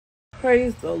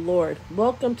Praise the Lord.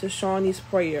 Welcome to Shawnee's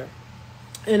prayer.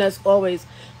 And as always,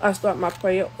 I start my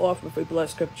prayer off with a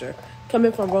blood scripture,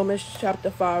 coming from Romans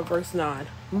chapter 5, verse 9.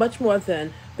 Much more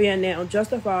then, being now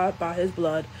justified by his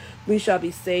blood, we shall be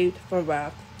saved from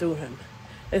wrath through him.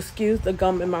 Excuse the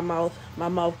gum in my mouth. My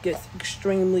mouth gets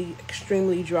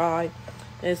extremely dry.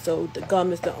 And so the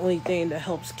gum is the only thing that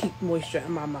helps keep moisture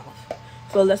in my mouth.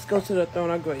 So let's go to the throne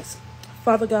of grace.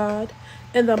 Father God,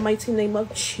 in the mighty name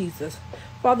of Jesus,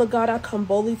 Father God, I come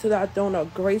boldly to thy throne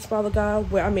of grace, Father God,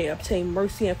 where I may obtain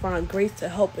mercy and find grace to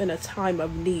help in a time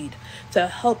of need, to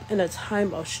help in a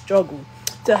time of struggle,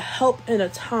 to help in a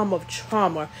time of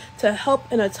trauma, to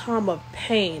help in a time of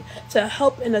pain, to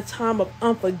help in a time of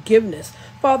unforgiveness.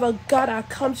 Father God, I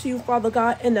come to you, Father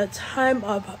God, in the time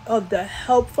of the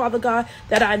help, Father God,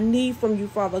 that I need from you,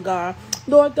 Father God.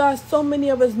 Lord God, so many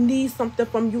of us need something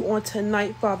from you on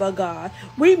tonight, Father God.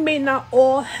 We may not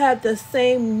all have the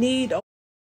same need,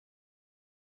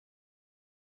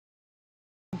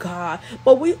 God,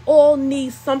 but we all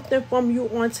need something from you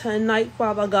on tonight,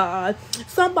 Father God.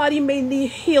 Somebody may need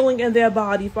healing in their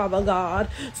body, Father God.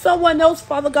 Someone else,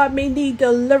 Father God, may need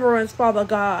deliverance, Father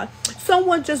God.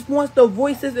 Someone just wants the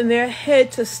voices in their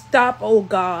head to stop, oh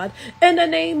God. In the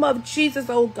name of Jesus,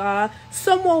 oh God.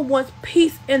 Someone wants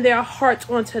peace in their hearts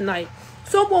on tonight.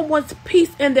 Someone wants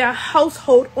peace in their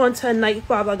household on tonight,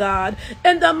 Father God.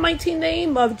 In the mighty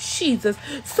name of Jesus.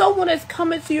 Someone is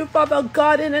coming to you, Father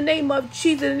God, in the name of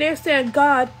Jesus. And they're saying,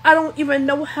 God, I don't even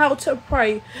know how to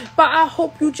pray. But I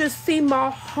hope you just see my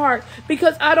heart,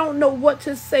 because I don't know what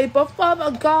to say. But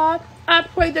Father God, I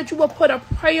pray that you will put a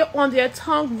prayer on their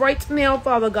tongue right now,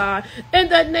 Father God. In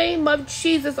the name of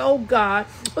Jesus, oh God.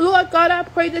 Lord God, I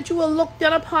pray that you will look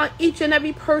down upon each and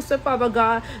every person, Father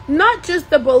God. Not just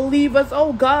the believers,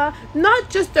 oh God. Not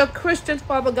just the Christians,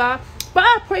 Father God. But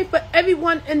I pray for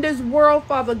everyone in this world,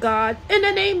 Father God. In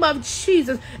the name of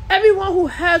Jesus. Everyone who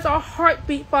has a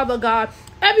heartbeat, Father God.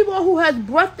 Everyone who has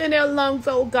breath in their lungs,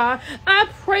 oh God. I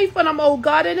pray for them, oh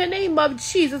God, in the name of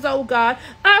Jesus, oh God.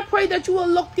 I pray that you will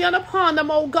look down upon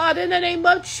them, oh God, in the name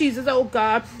of Jesus, oh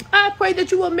God. I pray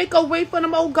that you will make a way for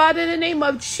them, oh God, in the name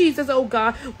of Jesus, oh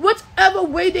God. Whatever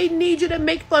way they need you to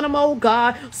make for them, oh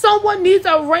God. Someone needs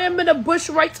a ram in the bush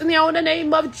right now in the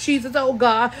name of Jesus, oh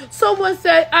God. Someone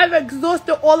said, I've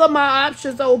exhausted all of my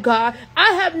options, oh God.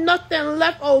 I have nothing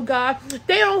left, oh God.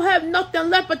 They don't have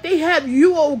nothing left, but they have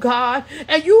you, oh God.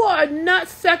 And you are not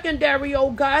secondary,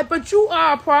 oh God, but you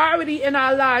are a priority in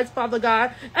our lives, Father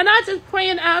God. And I just pray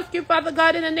and ask you, Father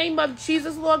God, in the name of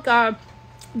Jesus, Lord God,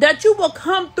 that you will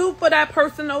come through for that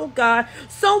person, oh God.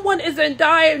 Someone is in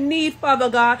dire need, Father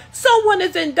God. Someone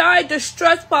is in dire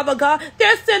distress, Father God.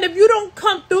 They're saying if you don't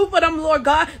come through for them, Lord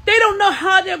God, they don't know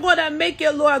how they're going to make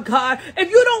it, Lord God.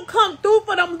 If you don't come through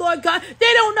for them, Lord God,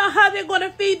 they don't know how they're going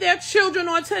to feed their children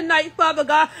on tonight, Father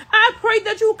God. I pray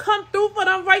that you come through for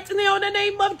them right now in the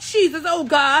name of Jesus, oh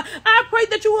God. I pray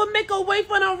that you will make a way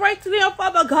for them right now,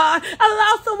 Father God.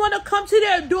 Allow someone to come to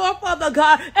their door, Father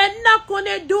God, and knock on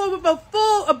their door with a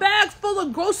bags full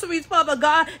of groceries, Father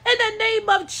God. In the name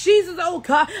of Jesus, oh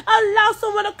God. Allow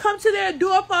someone to come to their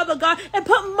door, Father God, and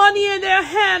put money in their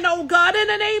hand, oh God. In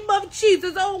the name of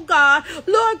Jesus, oh God.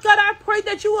 Lord God, I pray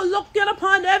that you will look down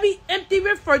upon every empty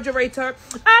refrigerator.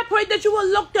 I pray that you will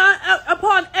look down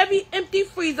upon every empty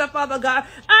freezer, Father God.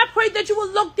 I pray that you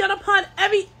will look down upon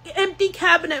every empty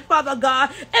cabinet, Father God.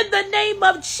 In the name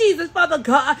of Jesus, Father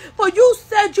God. For you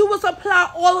said you will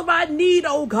supply all of our need,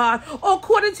 oh God,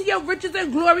 according to your riches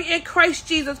and glory in Christ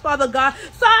Jesus, Father God.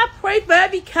 So I pray for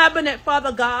every cabinet,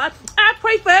 Father God. I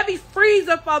pray for every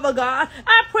freezer, Father God.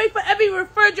 I pray for every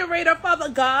refrigerator, Father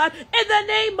God. In the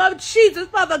name of Jesus,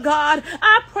 Father God.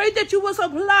 I pray that you will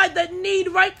supply the need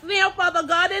right now, Father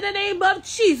God. In the name of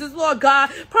Jesus, Lord God.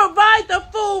 Provide the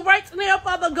food right now,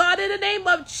 Father God. In the name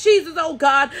of Jesus, oh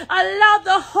God. Allow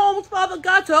the homes, Father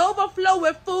God, to overflow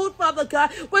with food, Father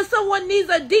God. When someone needs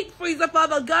a deep freezer,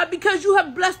 Father God, because you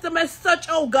have blessed them as such,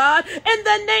 oh God. In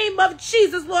the name of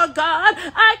Jesus, Lord God,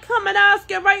 I come and ask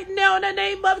you right now in the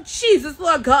name of Jesus,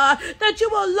 Lord God, that you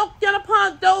will look down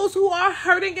upon those who are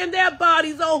hurting in their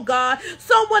bodies, oh God.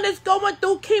 Someone is going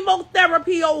through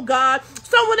chemotherapy, oh God.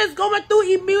 Someone is going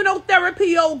through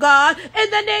immunotherapy, oh God. In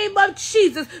the name of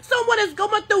Jesus. Someone is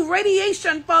going through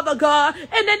radiation, Father God.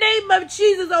 In the name of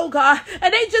Jesus, oh God.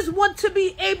 And they just want to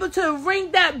be able to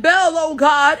ring that bell, oh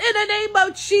God. In the name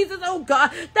of Jesus, oh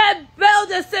God. That bell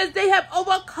that says they have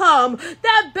overcome.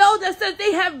 That bell that says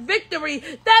they have victory.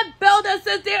 That bell that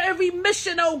says they're in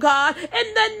remission, oh God. In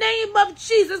the name of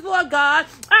Jesus, Lord God.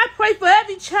 I pray for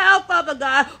every child, Father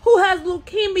God, who has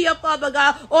leukemia, Father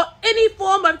God, or any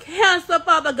form of cancer,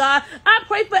 Father God. I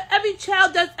pray for every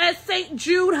child that's at St.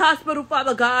 Jude Hospital,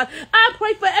 Father God. I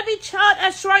pray for every child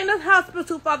at Shawnee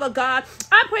Hospital, Father God.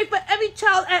 I pray for every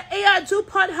child at A.I.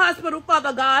 DuPont Hospital,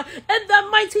 Father God. In the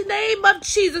mighty name of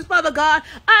Jesus, Father God,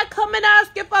 I come and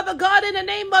ask you, Father God, in the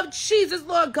name of Jesus,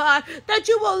 Lord God, that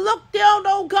you will look down,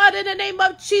 oh God, in the name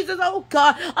of Jesus, oh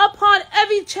God, upon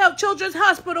every children's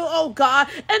hospital, oh God,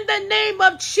 in the name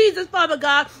of Jesus, Father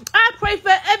God. I pray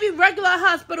for every regular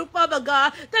hospital, Father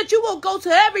God, that you will go to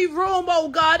every room, oh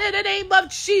God, in the name of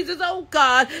Jesus, oh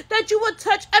God, that you will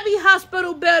touch every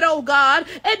hospital bed, oh God,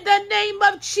 in the name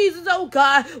of Jesus, oh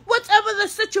God, whatever the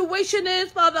situation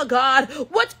is, Father God,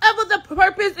 whatever the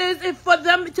purpose is for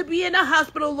them to be in a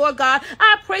hospital, Lord God,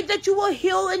 I pray that you will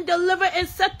heal and deliver and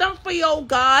set them free, oh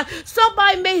God.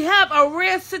 Somebody may have a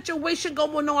rare situation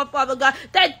going on, Father God,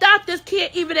 that doctors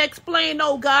can't even explain,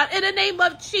 oh God, in the name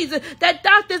of Jesus, that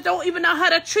doctors don't even know how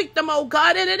to treat them, oh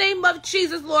God, in the name of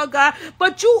Jesus, Lord God,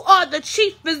 but you are the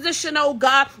chief physician, oh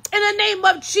God, in the name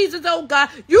of Jesus, oh God,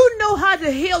 you know how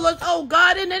to heal us, oh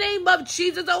God, in the name of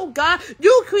Jesus, oh God,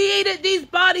 you created these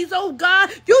bodies, oh God,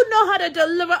 you know how to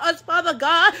deliver us, Father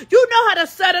God, you know how to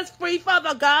set us free,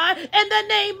 Father God, in the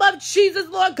name of Jesus,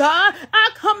 Lord God, I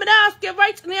come and ask you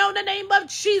right now in the name of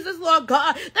Jesus, Lord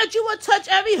God, that you will touch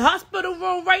every hospital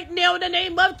room right now in the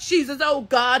name of Jesus, oh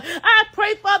God, I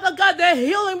pray, Father God, that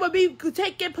healing will be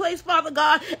taking place, Father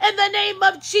God, in the name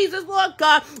of Jesus, Lord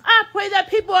God, I pray that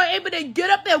people are able to get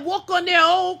up and walk on their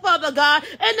own, Father God,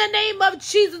 in the name of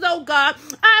Jesus, oh God,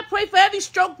 I pray for every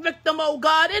stroke victim, oh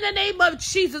God, in the name of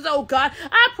Jesus, oh God,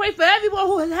 I pray for everyone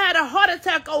who has had a heart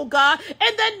attack, oh God, in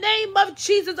the name of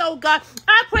Jesus, oh God,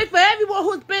 I pray for everyone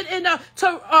who's been in a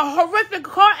horrific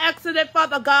car accident,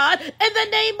 Father God, in the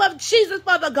name of Jesus,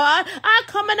 Father God, I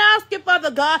come and ask you,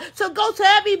 Father God, to go to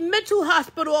every mental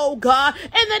hospital, oh God,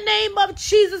 in the name of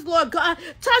Jesus, Lord God,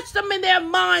 touch them in their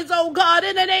minds, oh God,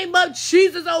 in the name of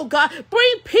Jesus, oh God,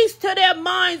 bring peace to their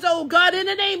minds, oh God, in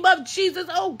the name of Jesus,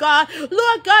 oh God,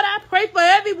 Lord God, I pray for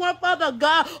everyone, Father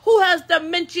God, who has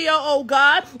dementia, oh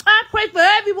God, I pray for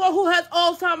everyone who has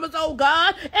Alzheimer's, oh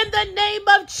God, in the name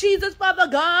of Jesus, Father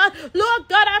God, Lord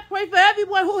God, I pray for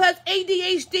everyone who has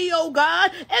ADHD, oh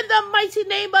God, in the mighty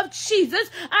name of Jesus,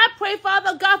 I pray,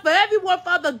 Father God, for everyone,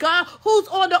 Father God, who's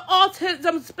on the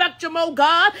autism spectrum, oh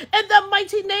God, in the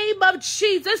mighty name of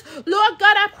Jesus, Lord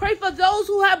God, I pray for those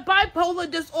who have bipolar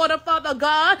disorder, Father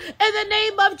God, in the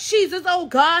name of Jesus, oh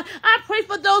God, I pray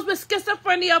for those with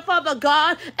schizophrenia, Father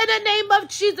God, in the name of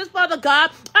Jesus, Father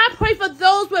God, I pray for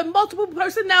those with multiple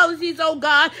personalities, oh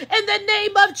God, in the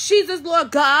name of Jesus,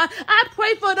 Lord God, I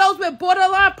pray for those with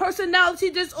borderline personality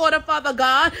disorder, Father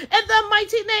God, in the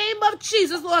mighty name of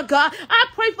Jesus, Lord God, I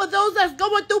pray for those that's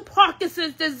going through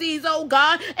Parkinson's disease, oh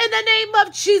God, in the name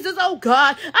of Jesus, oh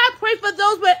God, I pray for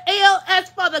those with ALS,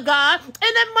 Father God, in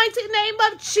the mighty name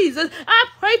of Jesus, I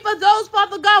pray for those,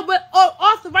 Father God, with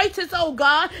arthritis, oh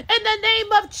God, in the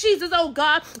name of Jesus, oh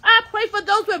God, I pray for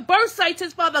those with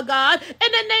bursitis, Father God, in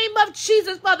the name of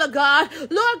Jesus, Father God,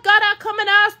 Lord God, I come and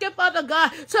ask you, Father God,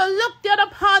 to look down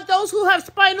upon those who have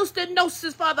spinal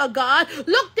stenosis, Father God,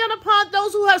 look down upon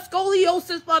those who have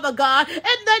scoliosis, Father God, in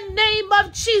the name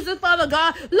of Jesus, Father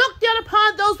God, look down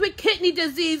upon those with kidney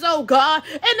disease, oh God,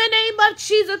 in the name of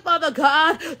Jesus, Father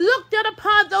God, look down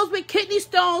upon those with kidney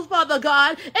stones, Father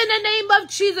God, in the name of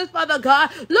Jesus, Father God,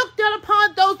 look down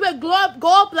upon those with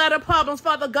gallbladder problems,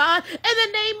 Father God, in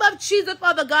the name of Jesus,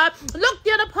 Father God, look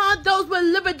down upon those with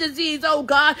liver disease, oh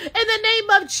God, in the name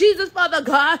of Jesus, Father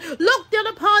God, look down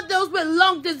upon those with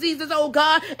lung diseases, oh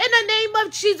God, in the name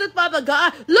of Jesus, Father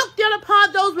God, look down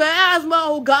upon those with asthma,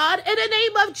 oh God, in the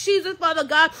name of Jesus, Father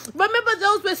God, remember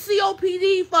those with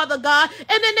COPD, Father God,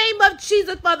 in the name of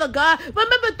Jesus, Father God,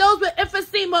 remember those with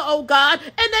emphysema, oh God,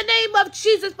 in the name of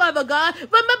Jesus, Father God,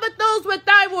 remember those with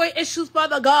thyroid issues,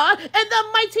 Father God, in the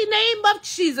mighty name of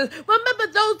Jesus, remember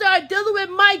those that are dealing with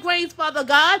migraines, Father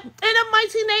God, in the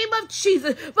mighty name of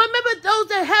Jesus, remember those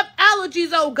that have allergies,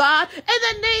 oh God, in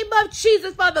the name of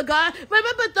Jesus, Father God,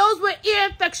 remember those with ear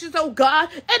infections, oh God,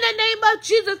 in the name of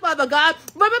Jesus, Father God,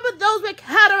 remember those with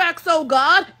cataracts, oh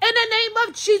God, in the name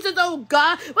of Jesus, oh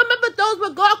God, remember those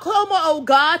with glaucoma, oh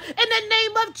God, in the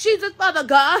name of Jesus, Father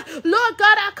God, Lord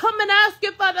God, I come and ask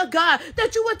you, Father God,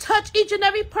 that you would touch each and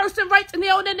every person right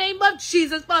now in the name of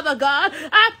Jesus, Father God,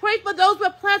 I pray for those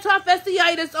with plantar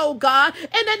fasciitis, oh God, in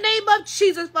the name of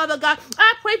Jesus, Father God,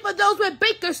 I pray for those with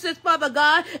Baker's cyst, Father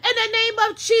God, in the name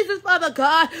of Jesus, Father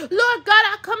God, Lord God,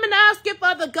 I come and ask you,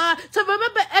 Father God, to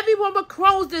remember everyone with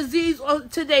Crohn's disease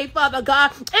today, Father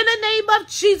God, in the name of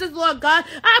Jesus, Lord God,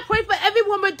 I pray for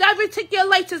everyone with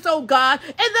diverticulitis, oh God,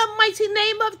 in the mighty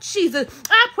name of Jesus,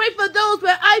 I pray for those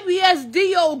with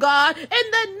IBSD, oh God, in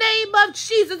the name of of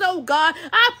Jesus, oh God.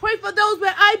 I pray for those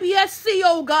with IBS-C,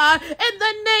 oh God. In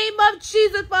the name of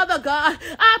Jesus, Father God.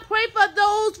 I pray for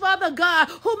those, Father God,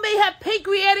 who may have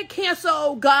pancreatic cancer,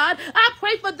 oh God. I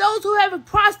pray for those who have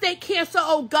prostate cancer,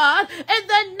 oh God. In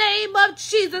the name of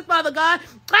Jesus, Father God.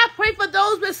 I pray for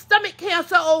those with stomach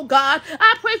cancer, oh God.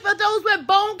 I pray for those with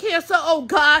bone cancer, oh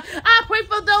God. I pray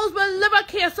for those with liver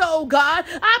cancer, oh God.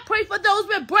 I pray for those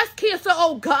with breast cancer,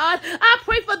 oh God. I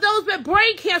pray for those with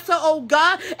brain cancer, oh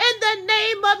God. In the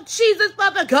name of Jesus,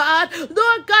 Father God.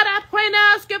 Lord God, I pray and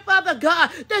ask you, Father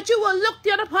God, that you will look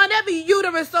down upon every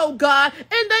uterus, oh God.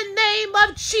 In the name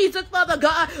of Jesus, Father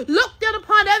God. Look down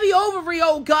upon every ovary,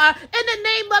 oh God. In the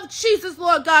name of Jesus,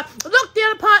 Lord God. Look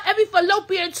down upon every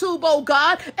fallopian tube, oh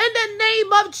God. In the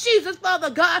name of Jesus, Father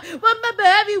God. Remember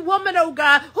every woman, oh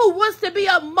God, who wants to be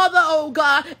a mother, oh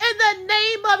God. In the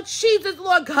name of Jesus,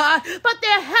 Lord God. But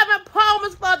they're having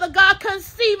problems, Father God,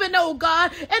 conceiving, oh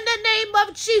God. In the name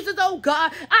of Jesus, oh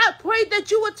God. I pray that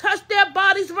you will touch their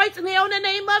bodies right now in the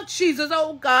name of Jesus,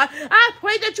 oh God. I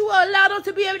pray that you will allow them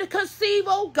to be able to conceive,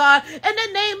 oh God. In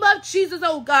the name of Jesus,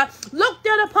 oh God. Look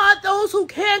down upon those who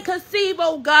can conceive,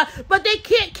 oh God, but they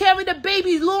can't carry the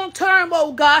babies long term,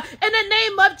 oh God. In the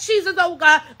name of Jesus, oh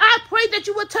God. I pray that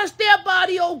you will touch their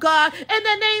body, oh God. In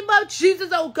the name of Jesus,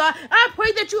 oh God. I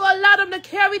pray that you allow them to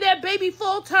carry their baby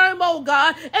full term, oh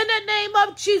God. In the name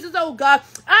of Jesus, oh God.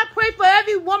 I pray for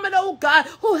every woman, oh God,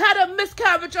 who had a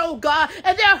miscarriage, oh God,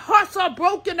 and their hearts are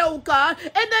broken, oh God.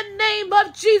 In the name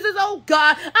of Jesus, oh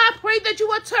God. I pray that you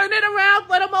will turn it around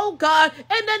for them, oh God.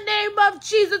 In the name of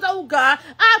Jesus, oh God.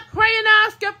 I pray and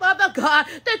ask you, Father God,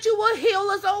 that you will heal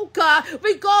us, oh God,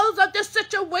 regardless of the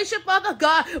situation, Father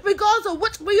God, regardless of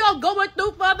what we are going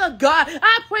through, Father God.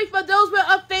 I pray for those with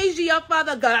aphasia,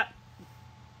 Father God.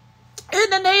 In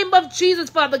the name of Jesus,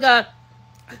 Father God.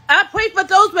 I pray for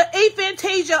those with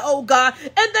aphantasia, oh God.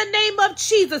 In the name of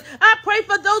Jesus. I pray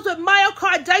for those with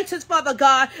myocarditis, Father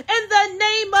God. In the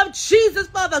name of Jesus,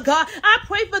 Father God. I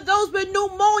pray for those with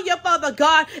pneumonia, Father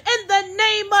God. In the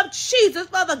name of Jesus,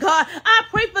 Father God. I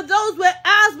pray for those with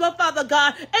asthma, Father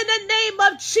God. In the name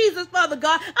of Jesus, Father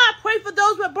God. I pray for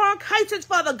those with bronchitis,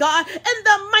 Father God. In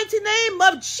the mighty name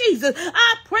of Jesus.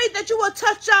 I pray that you will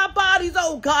touch our bodies,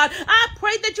 oh God. I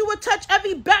pray that you will touch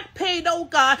every back pain, oh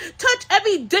God. Touch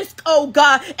every disc, oh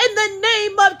God. In the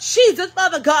name of Jesus,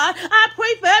 Father God. I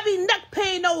pray for every neck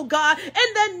pain, oh God. In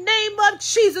the name of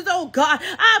Jesus, oh God.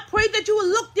 I pray that you will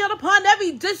look down upon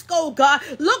every disc, oh God.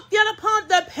 Look down upon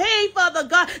the pain, Father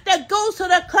God, that goes to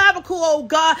the clavicle, oh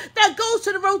God. That goes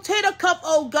to the rotator cuff,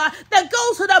 oh God. That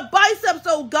goes to the biceps,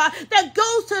 oh God. That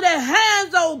goes to the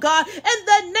hands, oh God. In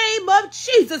the name of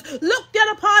Jesus, look down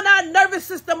upon our nervous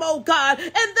system, oh God.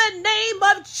 In the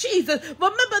name of Jesus,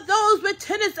 remember those with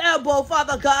tennis elbow,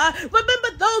 Father God.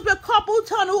 Remember those with carpal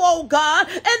tunnel, oh God.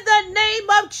 In the name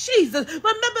of Jesus,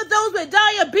 remember those with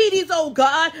diabetes, oh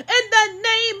God. In the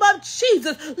name of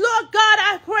Jesus, Lord God,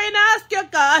 I pray and ask you,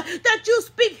 God, that you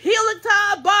speak healing to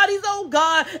our bodies, oh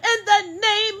God. In the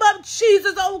name of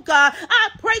Jesus, oh God, I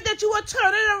pray that you will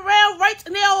turn it around right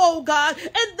now, oh God.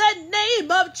 In the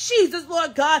name of Jesus,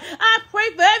 Lord God, I pray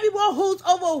for everyone who's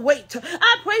overweight.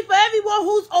 I pray for everyone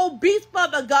who's obese,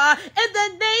 Father God. In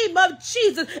the name of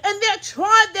Jesus, and they're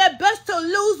trying their best to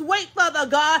lose weight, Father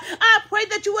God. I pray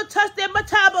that you will touch their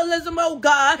metabolism, oh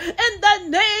God. In the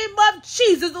name of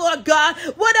Jesus, Lord God,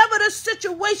 whatever the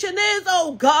situation is,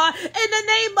 oh God, in the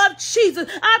name of Jesus,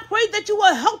 I pray that you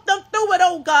will help them through it,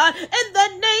 oh God. In the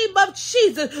name of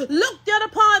Jesus, look down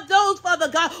upon those, Father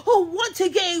God, who want to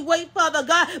gain weight, Father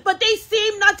God, but they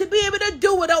seem not to be able to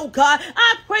do it, oh God.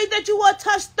 I pray that you will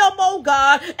touch them, oh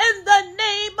God. In the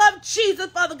name of Jesus,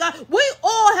 Father God, we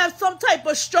all have some type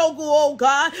of struggle, oh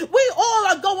God. We all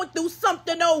are going through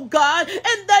something, oh God.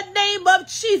 In the name of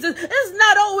Jesus, it's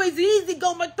not always easy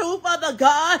going through, Father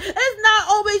God. It's not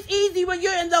always easy when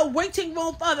you're in the waiting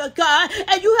room, Father God,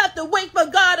 and you have to wait for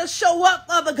God to show up,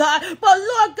 Father God. But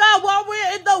Lord God, while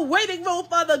we're in the waiting room,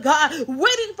 Father God,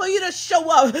 waiting for you to show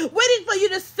up, waiting for you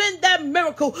to send that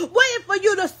miracle, waiting for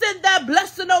you to send that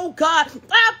blessing, oh God,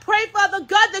 I pray, Father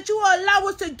God, that you will allow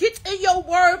us to get in your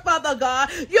word, Father God.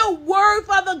 Your word,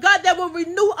 Father God, that will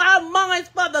renew our minds,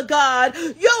 Father God.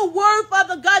 Your word,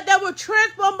 Father God, that will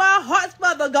transform our hearts,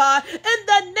 Father God. In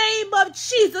the name of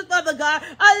Jesus, Father God,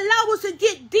 allow us to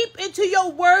get deep into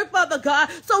your word, Father God,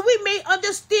 so we may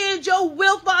understand your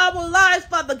will for our lives,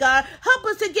 Father God. Help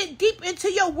us to get deep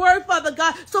into your word, Father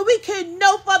God, so we can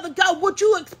know, Father God, what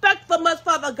you expect from us,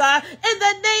 Father God. In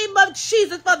the name of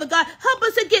Jesus, Father God, help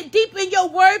us to get deep in your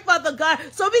word, Father God,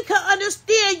 so we can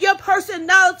understand your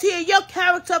personality and your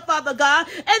character, Father God.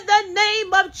 In the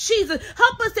name of Jesus,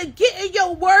 help us to get in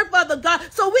your word, Father God,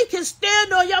 so we can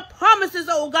stand on your promise, promises,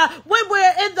 oh God, when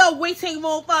we're in the waiting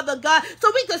room, Father God,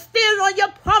 so we can stand on your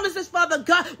promises, Father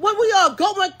God, when we are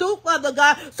going through, Father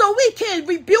God, so we can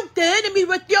rebuke the enemy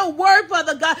with your word,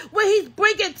 Father God, when he's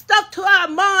bringing stuff to our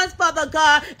minds, Father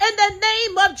God. In the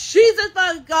name of Jesus,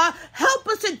 Father God, help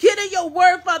us to get in your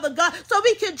word, Father God, so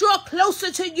we can draw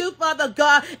closer to you, Father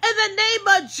God. In the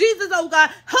name of Jesus, oh God,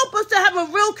 help us to have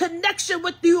a real connection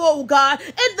with you, oh God.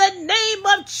 In the name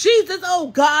of Jesus, oh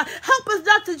God, help us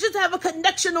not to just have a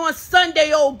connection on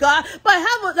Sunday, oh God, but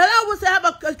allow us to have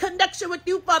a connection with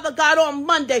you, Father God, on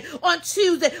Monday, on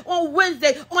Tuesday, on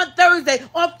Wednesday, on Thursday,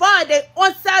 on Friday,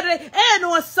 on Saturday, and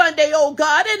on Sunday, oh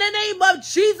God. In the name of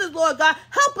Jesus, Lord God,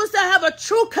 help us to have a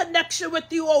true connection with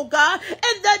you, oh God.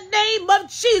 In the name of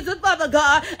Jesus, Father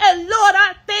God. And Lord,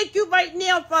 I thank you right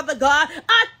now, Father God.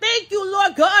 I thank you,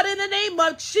 Lord God, in the name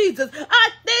of Jesus. I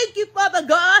thank you, Father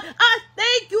God. I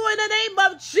thank you in the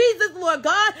name of Jesus, Lord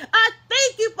God. I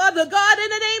thank you, Father God, in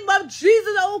the name of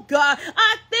Jesus, oh God.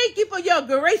 I thank you for your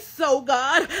grace, oh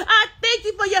God. I thank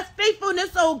you for your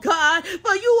faithfulness, oh God.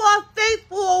 For you are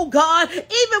faithful, oh God.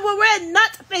 Even when we're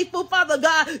not faithful, Father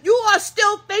God, you are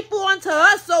still faithful unto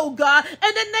us, oh God. In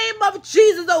the name of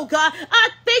Jesus, oh God, I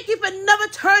thank you for never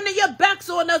turning your backs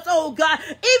on us, oh God.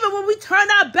 Even when we turn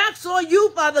our backs on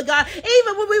you, Father God.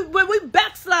 Even when we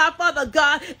backslide, Father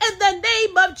God. In the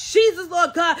name of Jesus,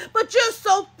 Lord God. But you're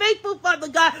so faithful, Father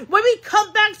God. When we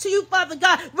come back to you, Father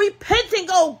God, repenting,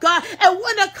 oh God, and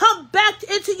want to come back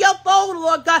into your fold,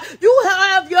 Lord God, you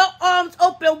have your arms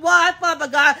open wide, Father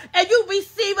God, and you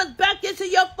receive us back into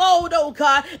your fold, oh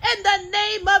God. In the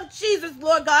name of Jesus,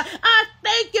 Lord God, I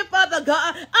thank you, Father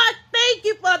God. I thank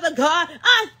you, Father God.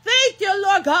 I thank you,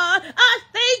 Lord God. I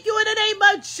thank you in the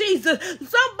name of Jesus.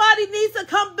 Somebody needs to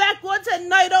come back on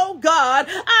tonight, oh God.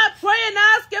 I pray and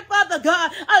ask you, Father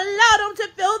God, allow them to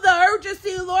feel the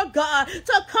urgency, Lord God,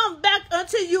 to come back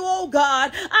unto you, oh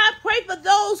God. I pray for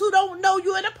those who don't know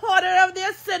you and a part of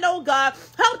their sin, oh God.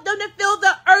 Help them to feel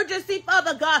the urgency,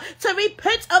 Father God, to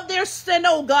repent of their sin,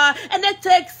 oh God, and then to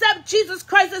accept Jesus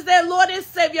Christ as their Lord and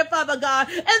Savior, Father God.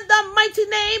 In the mighty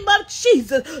name of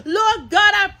Jesus, Lord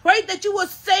God, I pray that you will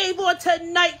save on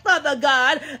tonight, Father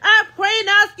God. I pray and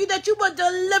ask you that you will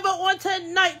deliver on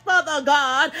tonight, Father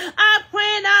God. I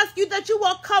pray and ask you that you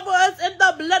will cover us in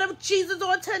the blood of Jesus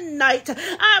on tonight.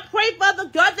 I pray, Father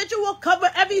God, that you will cover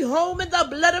every home in the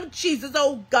blood of Jesus,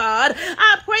 oh God.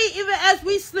 I pray even as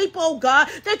we sleep, oh God,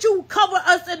 that you cover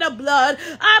us in the blood.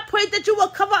 I pray that you will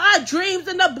cover our dreams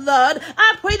in the blood.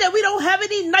 I pray that we don't have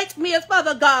any nightmares,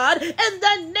 Father God. In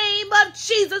the name of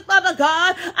Jesus, Father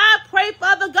God, I pray,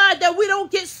 Father God, that we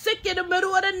don't get sick in the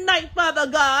middle of the night, Father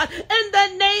God. In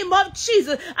the name of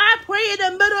Jesus, I pray in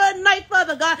the middle of the night,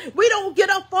 Father God, we don't get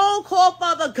a phone call,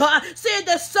 Father God, saying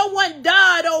that someone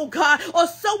died, oh God, or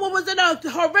someone was in a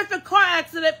horrific car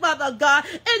accident, Father God.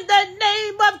 In the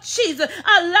name of Jesus,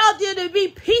 allow there to be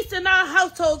peace in our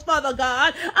households, Father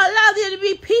God. Allow there to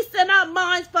be peace in our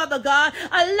minds, Father God.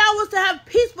 Allow us to have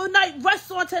peaceful night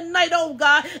rest on tonight, oh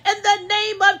God. In the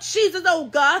name of Jesus, oh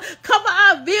God, cover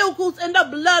our vehicles in the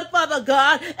blood, Father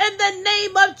God. In the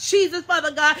name of Jesus,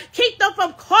 Father God, keep them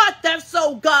from car thefts,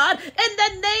 oh God. In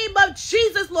the name of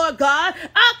Jesus, Lord God,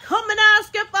 I come and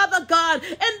ask you, Father God,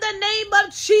 in the name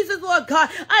of Jesus, Lord God,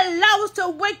 allow us to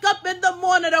wake up in the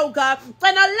morning, oh God,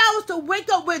 and allow us to wake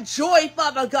up with joy,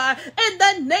 Father God. In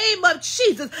the name of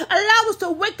Jesus, allow us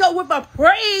to wake up with a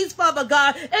praise, Father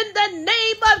God. In the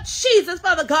name of Jesus,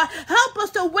 Father God, help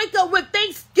us to wake up with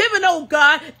thanksgiving, oh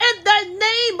God. In the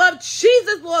name of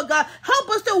Jesus, Lord God, help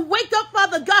us to wake up,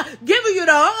 Father God, giving you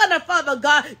the honor, Father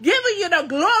God, giving you the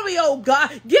glory, oh God,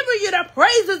 giving you the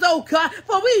praises, oh God,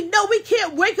 for we know we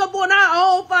can't wake up on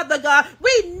our own, Father God.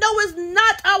 We know it's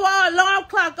not our alarm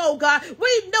clock, oh God.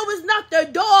 We know it's not the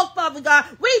dog, Father God.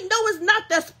 We know it's not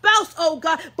the spouse, oh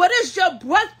God, but it's your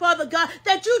breath, Father God,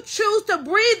 that you choose to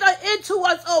breathe into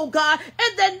us, oh God.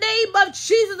 In the name of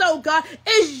Jesus, oh God,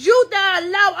 it's you that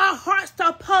allow our hearts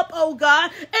to pump, oh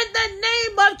God. In the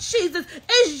name of Jesus,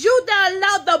 it's you that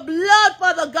allow the blood,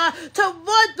 Father God, to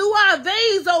run through our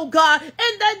veins, oh God.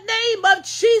 In the name of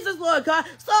Jesus, Lord God.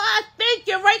 So I thank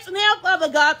you right now, Father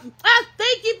God. I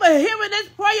thank you for hearing this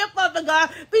prayer, Father God,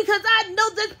 because I know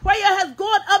this prayer has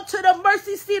gone up to the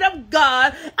mercy seat of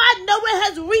God. I know it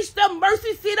has reached the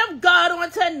mercy seat of God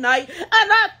on tonight. And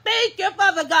I thank you,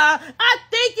 Father God. I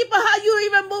thank you for how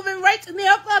you even moving right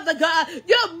now, Father God.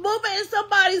 You're moving in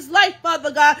somebody's life,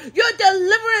 Father God. You're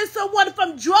delivering someone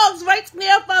from drugs right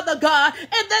now, Father God.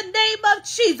 In the name of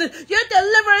Jesus. You're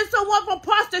delivering someone from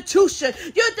prostitution.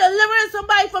 You're delivering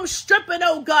somebody from stripping,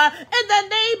 oh God. In the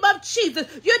name of Jesus.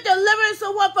 You're delivering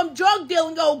someone from drug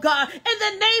dealing, oh God. In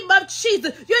the name of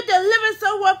Jesus. You're delivering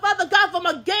someone, Father God, from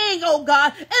a gang, oh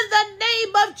God. In the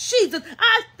name of Jesus.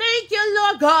 I thank you,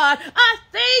 Lord God. I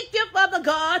thank you, Father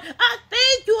God. I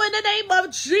thank you in the name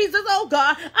of Jesus, oh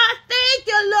God. I thank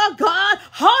you, Lord God.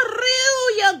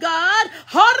 Hallelujah, God.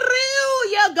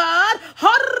 Hallelujah, God.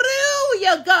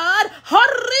 Hallelujah, God.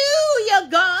 Hallelujah,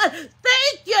 God.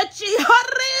 Thank you, Jesus.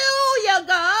 Hallelujah,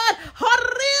 God.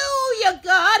 Hallelujah,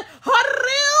 God.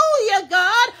 Hallelujah,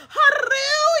 God.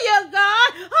 Hallelujah,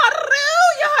 God.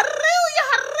 Hallelujah, hallelujah,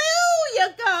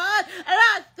 hallelujah, God. And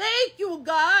I thank you,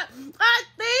 God. I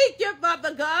thank you,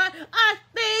 Father God. I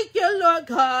thank you, Lord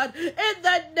God. In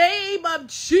the name of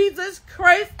Jesus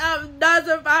Christ of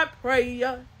Nazareth, I pray.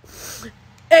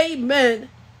 Amen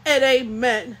and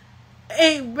amen.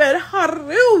 Amen.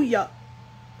 Hallelujah.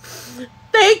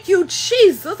 Thank you,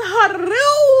 Jesus.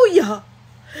 Hallelujah.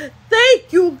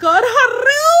 Thank you, God.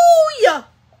 Hallelujah.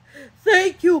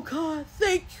 Thank you, God.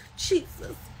 Thank you,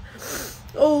 Jesus.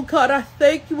 Oh, God, I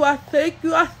thank you. I thank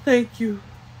you. I thank you.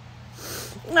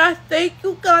 I thank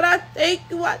you, God. I thank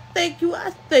you. I thank you. I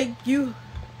thank you.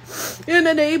 In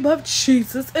the name of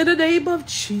Jesus. In the name of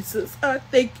Jesus. I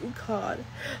thank you, God.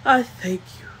 I thank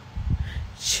you.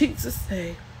 Jesus'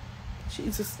 name.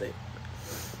 Jesus' name.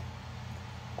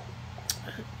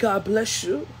 God bless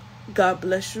you. God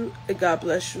bless you. And God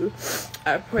bless you.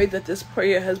 I pray that this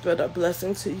prayer has been a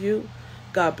blessing to you.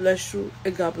 God bless you.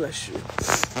 And God bless you.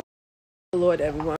 Lord, everyone.